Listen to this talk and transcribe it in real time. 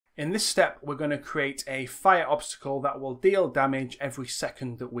In this step, we're going to create a fire obstacle that will deal damage every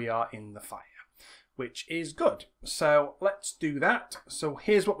second that we are in the fire, which is good. So let's do that. So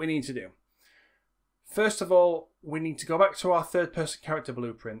here's what we need to do. First of all, we need to go back to our third-person character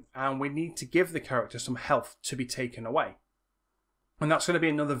blueprint, and we need to give the character some health to be taken away. And that's going to be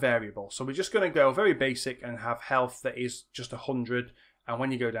another variable. So we're just going to go very basic and have health that is just 100, and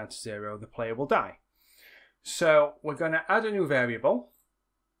when you go down to 0, the player will die. So we're going to add a new variable.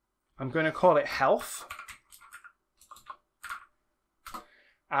 I'm going to call it health.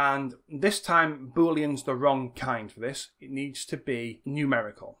 And this time, Boolean's the wrong kind for this. It needs to be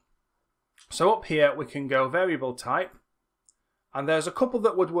numerical. So up here, we can go variable type. And there's a couple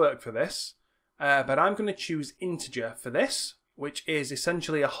that would work for this. But I'm going to choose integer for this, which is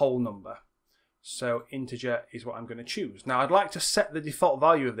essentially a whole number. So integer is what I'm going to choose. Now, I'd like to set the default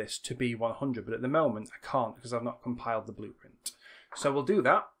value of this to be 100, but at the moment, I can't because I've not compiled the blueprint. So we'll do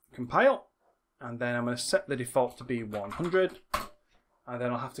that. Compile, and then I'm going to set the default to be 100, and then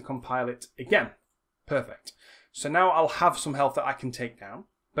I'll have to compile it again. Perfect. So now I'll have some health that I can take down,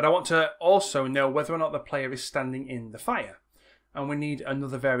 but I want to also know whether or not the player is standing in the fire, and we need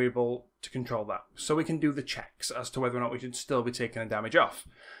another variable to control that. So we can do the checks as to whether or not we should still be taking the damage off.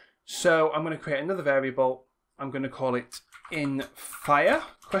 So I'm going to create another variable. I'm going to call it in fire, ?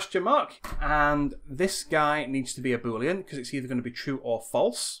 And this guy needs to be a Boolean because it's either going to be true or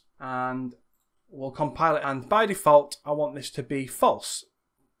false. And we'll compile it. And by default, I want this to be false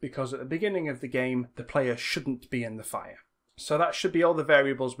because at the beginning of the game, the player shouldn't be in the fire. So that should be all the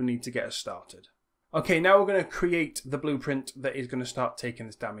variables we need to get us started. Okay, now we're going to create the blueprint that is going to start taking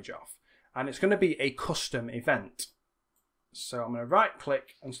this damage off. And it's going to be a custom event. So I'm going to right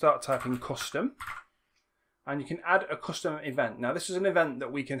click and start typing custom. And you can add a custom event. Now this is an event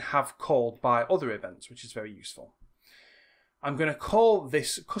that we can have called by other events, which is very useful. I'm going to call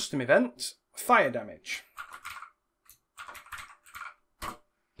this custom event fire damage.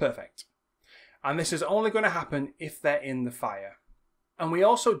 Perfect. And this is only going to happen if they're in the fire. And we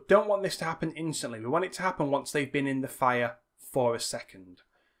also don't want this to happen instantly. We want it to happen once they've been in the fire for a second.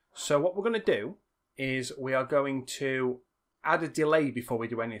 So what we're going to do is we are going to add a delay before we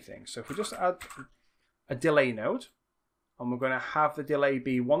do anything. So if we just add a delay node, and we're going to have the delay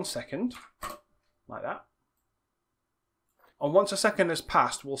be 1 second, like that. And once a second has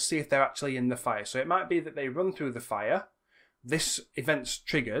passed, we'll see if they're actually in the fire. So it might be that they run through the fire, this event's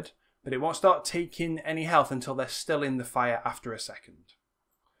triggered, but it won't start taking any health until they're still in the fire after a second.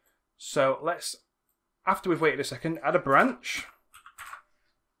 So let's, after we've waited a second, add a branch.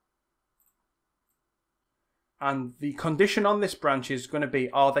 And the condition on this branch is going to be,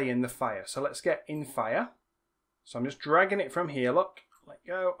 are they in the fire? So let's get in fire. So I'm just dragging it from here, look, let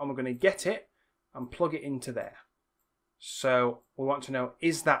go, and we're going to get it and plug it into there. So we want to know,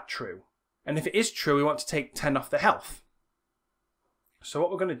 is that true? And if it is true, we want to take 10 off the health. So what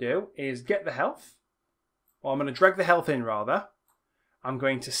we're going to do is get the health, or I'm going to drag the health in rather. I'm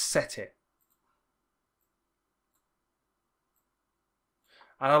going to set it.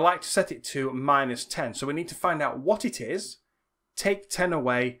 And I like to set it to -10. So we need to find out what it is, take 10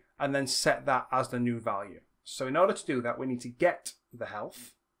 away, and then set that as the new value. So in order to do that, we need to get the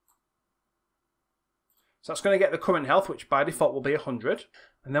health. So that's going to get the current health, which by default will be 100.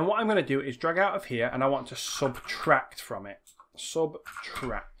 And then what I'm going to do is drag out of here, and I want to subtract from it.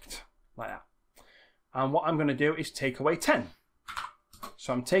 Subtract, like that. And what I'm going to do is take away 10.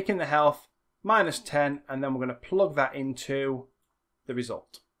 So I'm taking the health, -10, and then we're going to plug that into the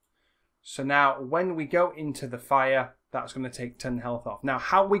result. So now when we go into the fire, that's going to take 10 health off. Now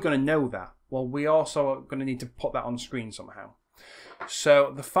how are we going to know that? Well, we also are going to need to put that on screen somehow.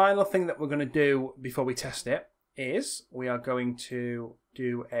 So the final thing that we're going to do before we test it is we are going to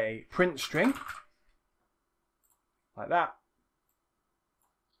do a print string like that.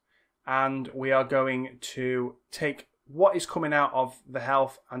 And we are going to take what is coming out of the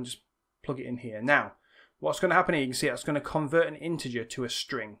health and just plug it in here. Now, what's going to happen here, you can see it's going to convert an integer to a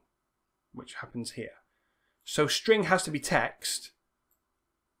string, which happens here. So string has to be text.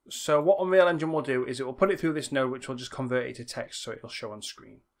 So what Unreal Engine will do is it will put it through this node, which will just convert it to text so it'll show on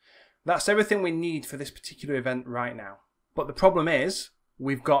screen. That's everything we need for this particular event right now. But the problem is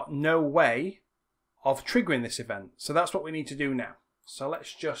we've got no way of triggering this event. So that's what we need to do now. So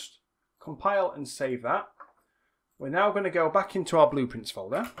let's just compile and save that. We're now going to go back into our blueprints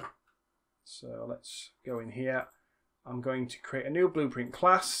folder. So let's go in here. I'm going to create a new blueprint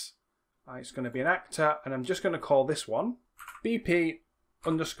class. It's going to be an actor, and I'm just going to call this one BP_fire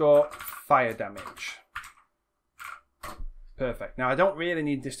damage. Perfect. Now I don't really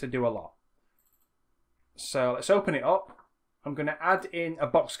need this to do a lot. So let's open it up, I'm going to add in a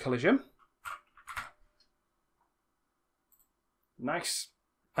box collision. Nice.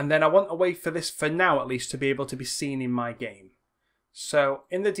 And then I want a way for this, for now at least, to be able to be seen in my game. So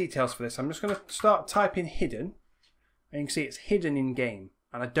in the details for this, I'm just going to start typing hidden. And you can see it's hidden in game.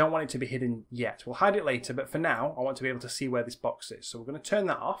 And I don't want it to be hidden yet. We'll hide it later, but for now, I want to be able to see where this box is. So we're going to turn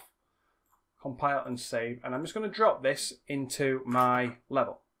that off, compile and save. And I'm just going to drop this into my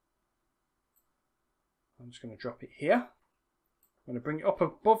level. I'm just going to drop it here. I'm going to bring it up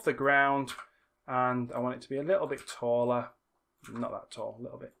above the ground. And I want it to be a little bit taller. Not that tall, a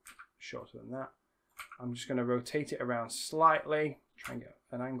little bit shorter than that. I'm just going to rotate it around slightly. Try and get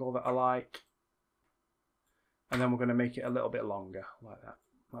an angle that I like. And then we're going to make it a little bit longer, like that.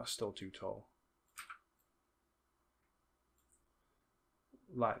 That's still too tall.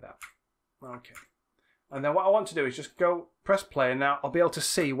 Like that. Okay. And then what I want to do is just go press play, and now I'll be able to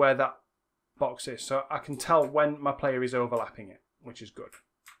see where that box is. So I can tell when my player is overlapping it, which is good.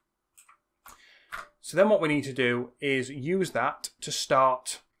 So then what we need to do is use that to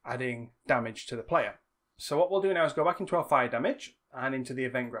start adding damage to the player. So what we'll do now is go back into our fire damage and into the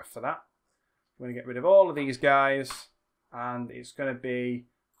event graph for that. We're going to get rid of all of these guys, and it's going to be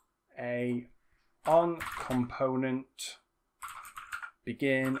a on component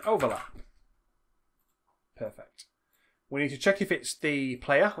begin overlap. Perfect. We need to check if it's the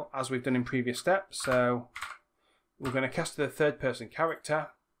player, as we've done in previous steps. So we're going to cast the third person character,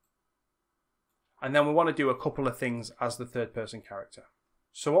 and then we want to do a couple of things as the third person character.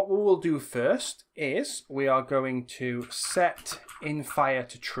 So what we will do first is we are going to set in fire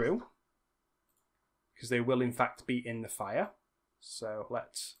to true, because they will in fact be in the fire. So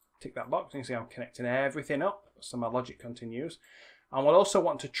let's tick that box. You can see I'm connecting everything up, so my logic continues. And we'll also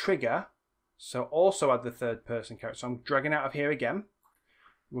want to trigger, so also add the third person character. So I'm dragging out of here again.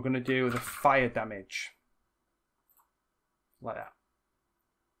 We're going to do the fire damage, like that.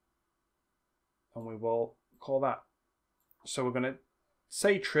 And we will call that. So we're going to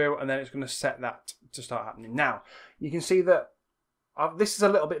say true, and then it's going to set that to start happening. Now, you can see that this is a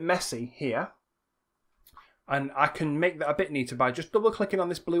little bit messy here. And I can make that a bit neater by just double clicking on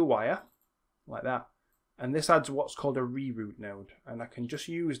this blue wire, like that. And this adds what's called a reroute node. And I can just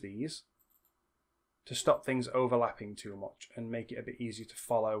use these to stop things overlapping too much and make it a bit easier to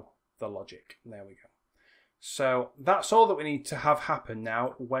follow the logic. There we go. So that's all that we need to have happen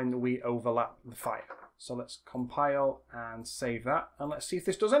now when we overlap the fire. So let's compile and save that. And let's see if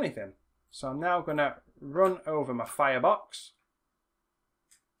this does anything. So I'm now going to run over my firebox.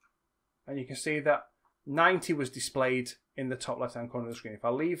 And you can see that 90 was displayed in the top left hand corner of the screen. If I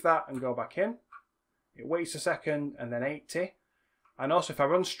leave that and go back in, it waits a second and then 80. And also if I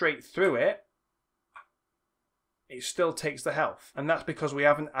run straight through it, it still takes the health. And that's because we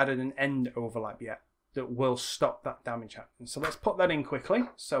haven't added an end overlap yet that will stop that damage happening. So let's put that in quickly.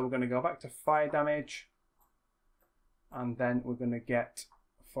 So we're going to go back to fire damage. And then we're going to get,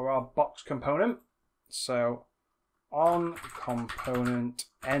 for our box component, so on component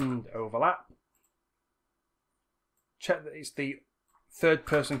end overlap. Check that it's the third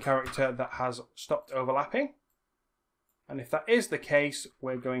person character that has stopped overlapping. And if that is the case,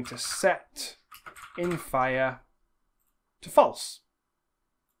 we're going to set in fire to false.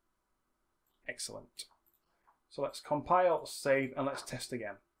 Excellent. So let's compile, save, and let's test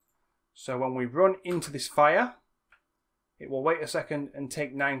again. So when we run into this fire, it will wait a second and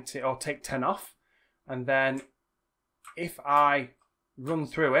take 90 or take 10 off. And then if I run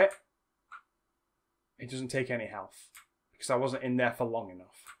through it, it doesn't take any health because I wasn't in there for long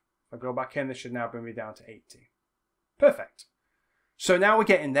enough. If I go back in, this should now bring me down to 80. Perfect. So now we're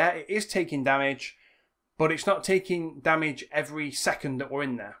getting there. It is taking damage, but it's not taking damage every second that we're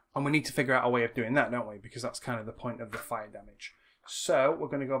in there. And we need to figure out a way of doing that, don't we? Because that's kind of the point of the fire damage. So we're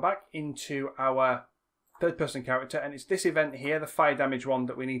going to go back into our third person character, and it's this event here, the fire damage one,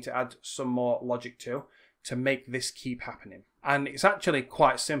 that we need to add some more logic to make this keep happening. And it's actually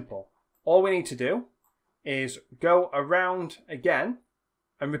quite simple. All we need to do is go around again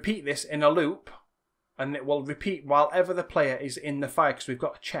and repeat this in a loop, and it will repeat while ever the player is in the fire, because we've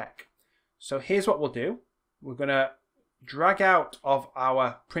got a check. So here's what we'll do. We're going to drag out of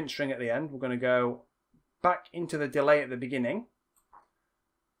our print string at the end. We're going to go back into the delay at the beginning.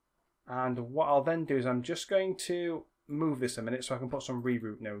 And what I'll then do is I'm just going to move this a minute so I can put some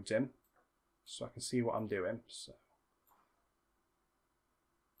reroute nodes in so I can see what I'm doing. So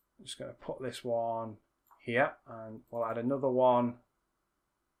I'm just going to put this one here, and we'll add another one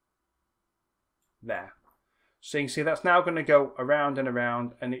there. So you can see that's now going to go around and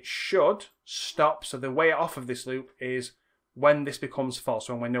around, and it should stop. So the way off of this loop is when this becomes false,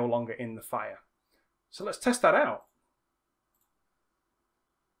 when we're no longer in the fire. So let's test that out.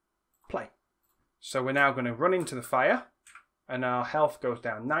 So we're now going to run into the fire, and our health goes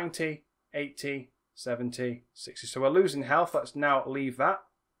down 90, 80, 70, 60. So we're losing health. Let's now leave that.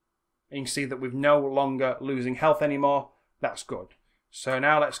 And you can see that we're no longer losing health anymore. That's good. So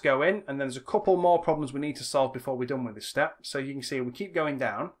now let's go in, and there's a couple more problems we need to solve before we're done with this step. So you can see we keep going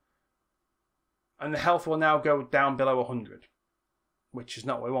down, and the health will now go down below 100, which is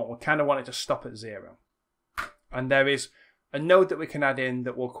not what we want. We kind of want it to stop at 0. And there is a node that we can add in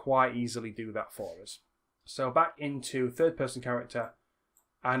that will quite easily do that for us. So back into third person character,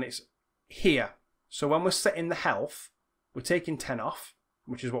 and it's here. So when we're setting the health, we're taking 10 off,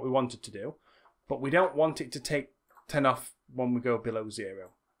 which is what we wanted to do, but we don't want it to take 10 off when we go below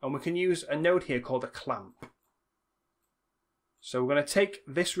 0. And we can use a node here called a clamp. So we're going to take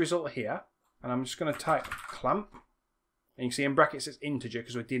this result here, and I'm just going to type clamp. And you can see in brackets it's integer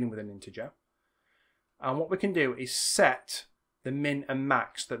because we're dealing with an integer. And what we can do is set the min and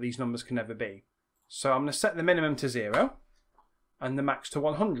max that these numbers can ever be. So I'm going to set the minimum to 0 and the max to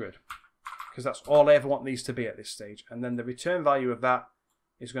 100 because that's all I ever want these to be at this stage. And then the return value of that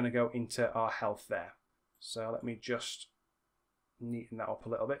is going to go into our health there. So let me just neaten that up a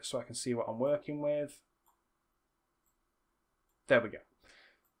little bit so I can see what I'm working with. There we go.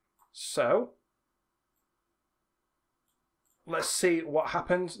 So let's see what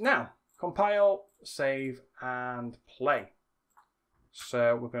happens now. Compile, save, and play.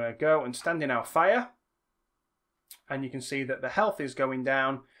 So we're going to go and stand in our fire, and you can see that the health is going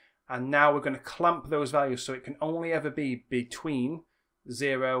down, and now we're going to clamp those values so it can only ever be between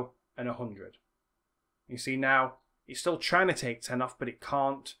 0 and 100. You see now it's still trying to take 10 off, but it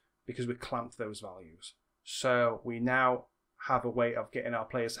can't because we clamped those values. So we now have a way of getting our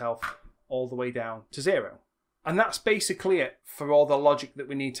player's health all the way down to 0. And that's basically it for all the logic that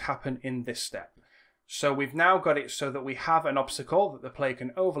we need to happen in this step. So we've now got it so that we have an obstacle that the player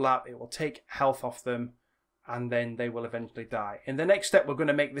can overlap, it will take health off them, and then they will eventually die. In the next step, we're going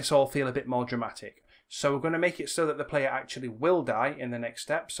to make this all feel a bit more dramatic. So we're going to make it so that the player actually will die in the next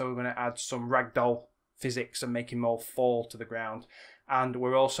step. So we're going to add some ragdoll physics and make him all fall to the ground. And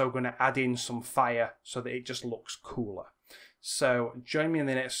we're also going to add in some fire so that it just looks cooler. So join me in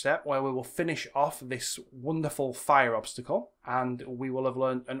the next step where we will finish off this wonderful fire obstacle, and we will have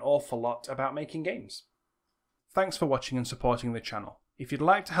learned an awful lot about making games. Thanks for watching and supporting the channel. If you'd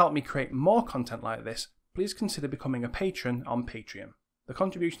like to help me create more content like this, please consider becoming a patron on Patreon. The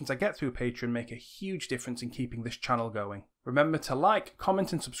contributions I get through Patreon make a huge difference in keeping this channel going. Remember to like,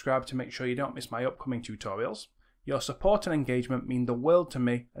 comment and subscribe to make sure you don't miss my upcoming tutorials. Your support and engagement mean the world to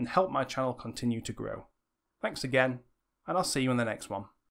me and help my channel continue to grow. Thanks again, and I'll see you in the next one.